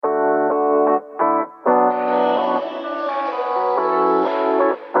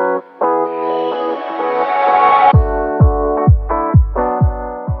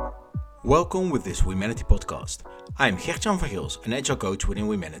Welcome with this Womenity podcast. I'm Gert-Jan van Gils, an agile coach within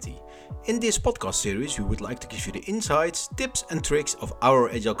Womenity. In this podcast series, we would like to give you the insights, tips and tricks of our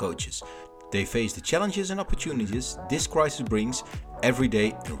agile coaches. They face the challenges and opportunities this crisis brings every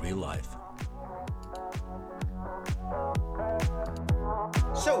day in real life.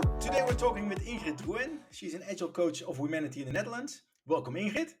 So, today we're talking with Ingrid Drouin. She's an agile coach of Womenity in the Netherlands. Welcome,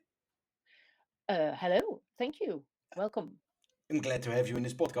 Ingrid. Hello, thank you. Welcome. I'm glad to have you in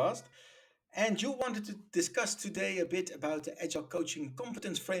this podcast. And you wanted to discuss today a bit about the Agile Coaching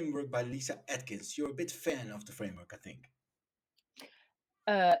Competence Framework by Lisa Atkins. You're a bit fan of the framework, I think.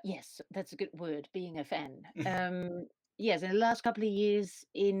 Yes, that's a good word, being a fan. Yes, in the last couple of years,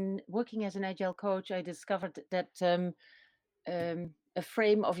 in working as an agile coach, I discovered that a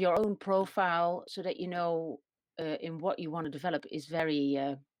frame of your own profile so that you know in what you want to develop is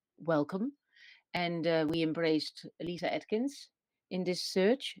very welcome. And we embraced Lisa Atkins in this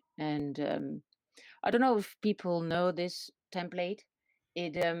search. And I don't know if people know this template.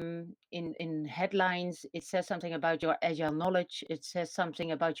 It in headlines it says something about your agile knowledge. It says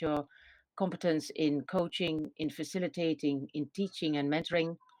something about your competence in coaching, in facilitating, in teaching and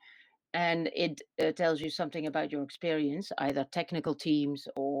mentoring, and it tells you something about your experience, either technical teams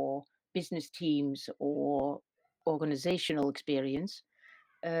or business teams or organizational experience.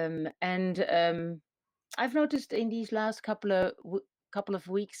 And I've noticed in these last couple of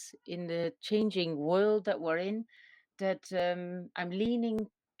weeks in the changing world that we're in that I'm leaning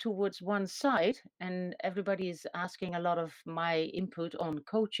towards one side, and everybody is asking a lot of my input on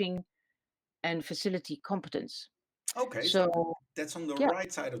coaching and facility competence. Okay, so So that's on the yeah,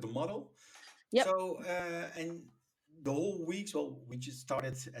 right side of the model. yep. And the whole weeks, well, we just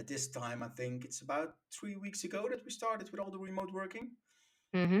started at this time, I think it's about 3 weeks ago that we started with all the remote working.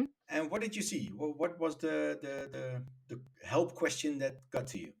 hmm And what did you see? What was the help question that got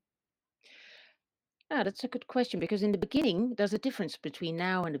to you? That's a good question because in the beginning, there's a difference between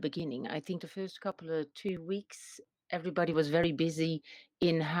now and the beginning. I think the first couple of 2 weeks, everybody was very busy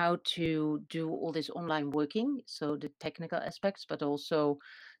in how to do all this online working. So the technical aspects, but also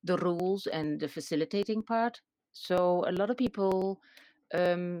the rules and the facilitating part. So a lot of people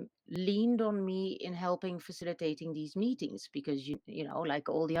leaned on me in helping facilitating these meetings because you know, like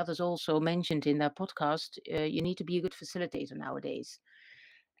all the others also mentioned in their podcast, you need to be a good facilitator nowadays.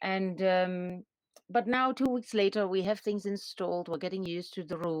 And but now 2 weeks later, we have things installed. We're getting used to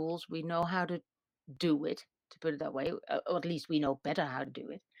the rules. We know how to do it, to put it that way, or at least we know better how to do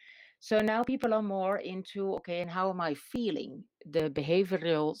it. So now people are more into, okay, and how am I feeling? The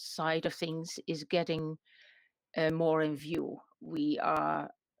behavioral side of things is getting more in view. We are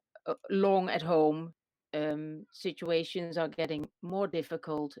long at home. Situations are getting more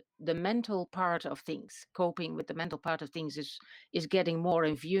difficult. The mental part of things, coping with the mental part of things, is getting more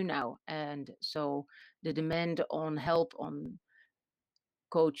in view now, and so the demand on help on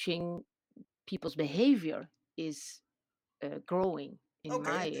coaching people's behavior is growing in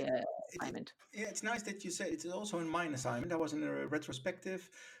Okay, my it, assignment. yeah, it's nice that you say it's also in mine assignment. I was in a retrospective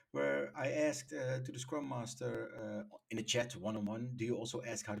where I asked to the Scrum Master in a chat one on one, do you also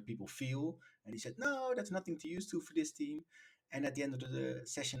ask how the people feel? And he said, no, that's nothing to use to for this team. And at the end of the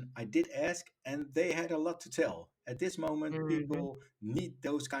session, I did ask, and they had a lot to tell. At this moment, hmm people need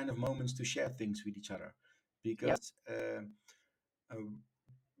those kind of moments to share things with each other Yep. because uh,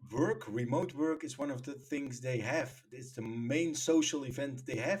 remote work is one of the things they have. It's the main social event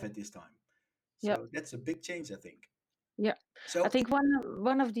they have at this time. Yep. So that's a big change, I think. Yeah, I So, think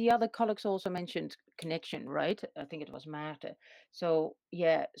one of the other colleagues also mentioned connection, right? I think it was Maarten. So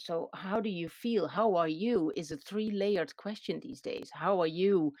yeah, so how do you feel? How are you? Is a three-layered question these days. How are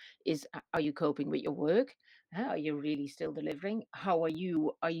you? Are you coping with your work? Are you really still delivering? How are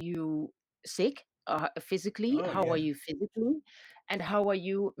you? Are you sick? Physically? oh How are yeah, you physically? And how are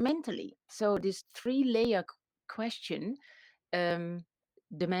you mentally? So this three-layer question um,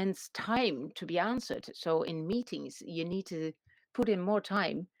 demands time to be answered. So in meetings, you need to put in more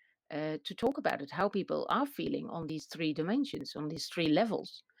time to talk about it, how people are feeling on these three dimensions, on these three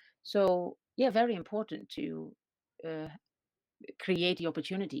levels. So yeah, very important to uh, create the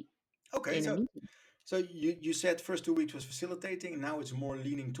opportunity okay. in a So, meeting. so you said first 2 weeks was facilitating, and now it's more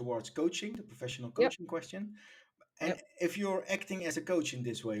leaning towards coaching, the professional Yep. coaching question. And Yep. if you're acting as a coach in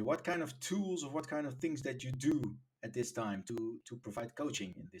this way, what kind of tools or what kind of things that you do at this time to provide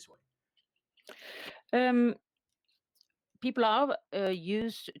coaching in this way? Um, People are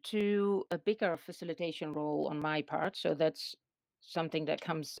used to a bigger facilitation role on my part, so that's something that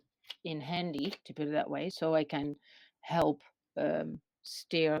comes in handy, to put it that way, so I can help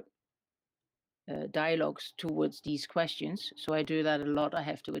steer dialogues towards these questions. So I do that a lot, I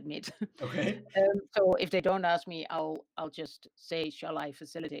have to admit. Okay. So if they don't ask me, I'll just say, "Shall I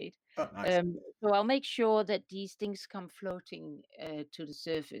facilitate?" Oh, nice. So I'll make sure that these things come floating to the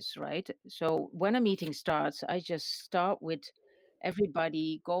surface, right? So when a meeting starts, I just start with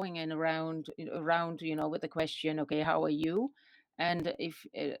everybody going in around, with the question, "Okay, how are you?" And if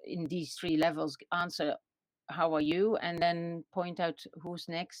in these three levels, answer, "How are you?" and then point out who's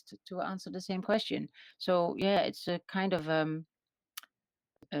next to answer the same question. So yeah, it's a kind of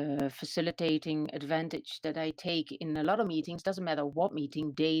facilitating advantage that I take in a lot of meetings. Doesn't matter what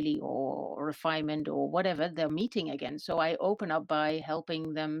meeting, daily or refinement or whatever they're meeting again. So I open up by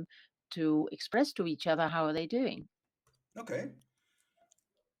helping them to express to each other how are they doing. Okay.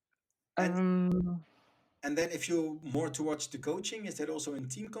 And Um, and then if you're more towards the coaching, is that also in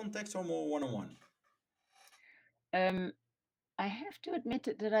team context or more one-on-one? um, I have to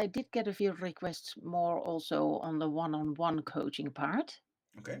admit that I did get a few requests more also on the one-on-one coaching part.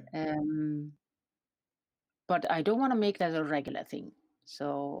 Okay. Um, but I don't want to make that a regular thing.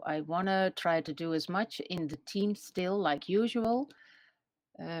 So I want to try to do as much in the team still, like usual,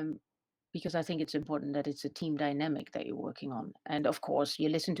 um, because I think it's important that it's a team dynamic that you're working on. And of course, you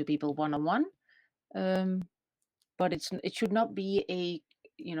listen to people one on one, but it should not be a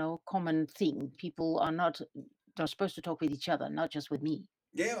common thing. People are not they're supposed to talk with each other, not just with me.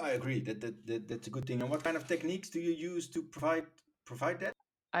 Yeah, I agree. That's a good thing. And what kind of techniques do you use to provide that?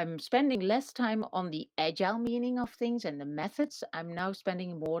 I'm spending less time on the agile meaning of things and the methods. I'm now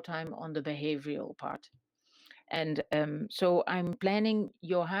spending more time on the behavioral part. And so I'm planning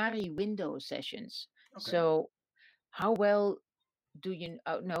Johari window sessions. Okay. So how well do you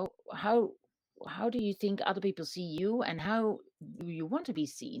know how do you think other people see you, and how do you want to be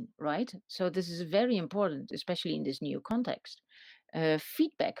seen, right? So this is very important, especially in this new context.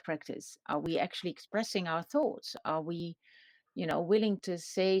 Feedback practice. Are we actually expressing our thoughts? Are we willing to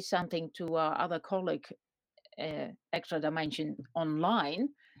say something to our other colleague, extra dimension online,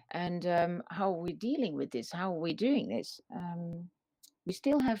 and how are we dealing with this, how are we doing this? We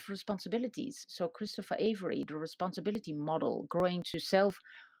still have responsibilities. So Christopher Avery, the responsibility model, growing to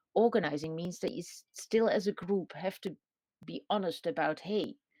self-organizing, means that you still as a group have to be honest about,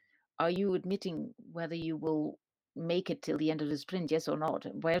 hey, are you admitting whether you will make it till the end of the sprint, yes or not?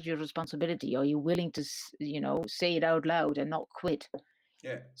 Where's your responsibility? Are you willing to say it out loud and not quit?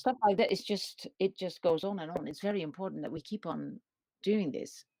 Yeah. Stuff like that is just, it just goes on and on. It's very important that we keep on doing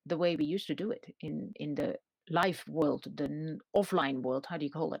this the way we used to do it in the live world, the offline world. How do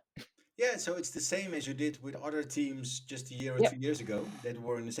you call it? Yeah, so it's the same as you did with other teams just a year or Yep. 2 years ago that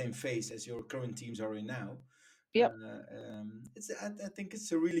were in the same phase as your current teams are in now. Yep. I think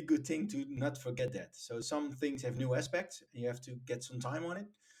it's a really good thing to not forget that. So some things have new aspects, and you have to get some time on it.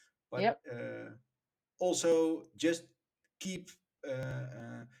 But Yep. also just keep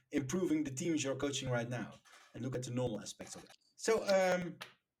improving the teams you're coaching right now, and look at the normal aspects of it. So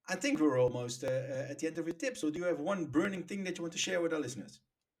I think we're almost at the end of your tip. So do you have one burning thing that you want to share with our listeners?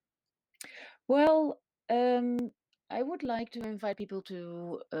 Well, I would like to invite people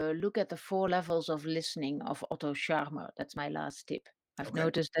to look at the 4 levels of listening of Otto Scharmer. That's my last tip. I've Okay.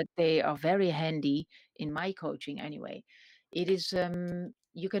 noticed that they are very handy in my coaching anyway. It is,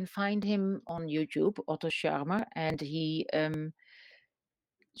 you can find him on YouTube, Otto Scharmer, and he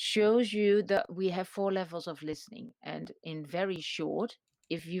shows you that we have 4 levels of listening. And in very short,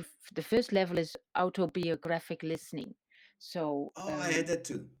 the first level is autobiographic listening. So, Oh, I had that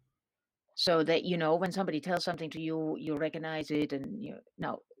too. so that when somebody tells something to you, you recognize it, and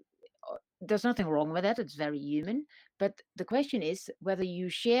now there's nothing wrong with that. It's very human. But the question is whether you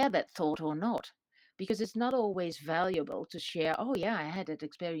share that thought or not, because it's not always valuable to share, oh yeah, I had that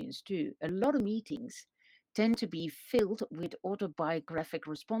experience too. A lot of meetings tend to be filled with autobiographic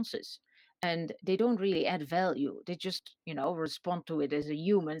responses, and they don't really add value. They just respond to it as a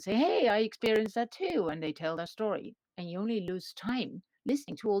human, say, hey, I experienced that too, and they tell their story, and you only lose time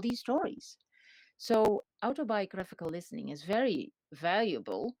listening to all these stories. So autobiographical listening is very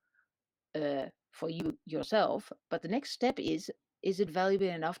valuable for you yourself. But the next step is it valuable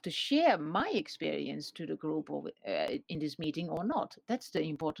enough to share my experience to the group or in this meeting or not? That's the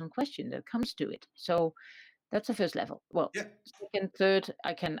important question that comes to it. So that's the first level. Well, Yeah. second, third,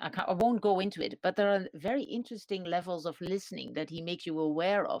 I won't go into it, but there are very interesting levels of listening that he makes you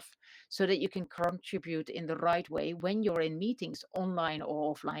aware of, so that you can contribute in the right way when you're in meetings, online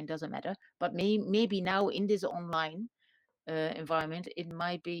or offline, doesn't matter. But maybe now in this online environment, it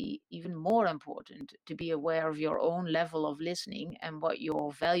might be even more important to be aware of your own level of listening and what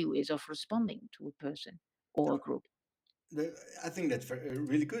your value is of responding to a person or a group. I think that's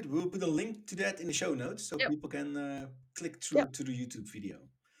really good. We'll put a link to that in the show notes so Yep. people can click through Yep. to the YouTube video.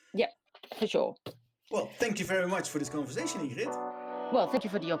 Yeah, for sure. Well, thank you very much for this conversation, Ingrid. Well, thank you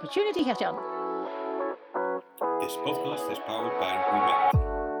for the opportunity, Gert-Jan. This podcast is powered by Humanity,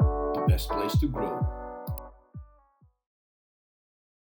 the best place to grow.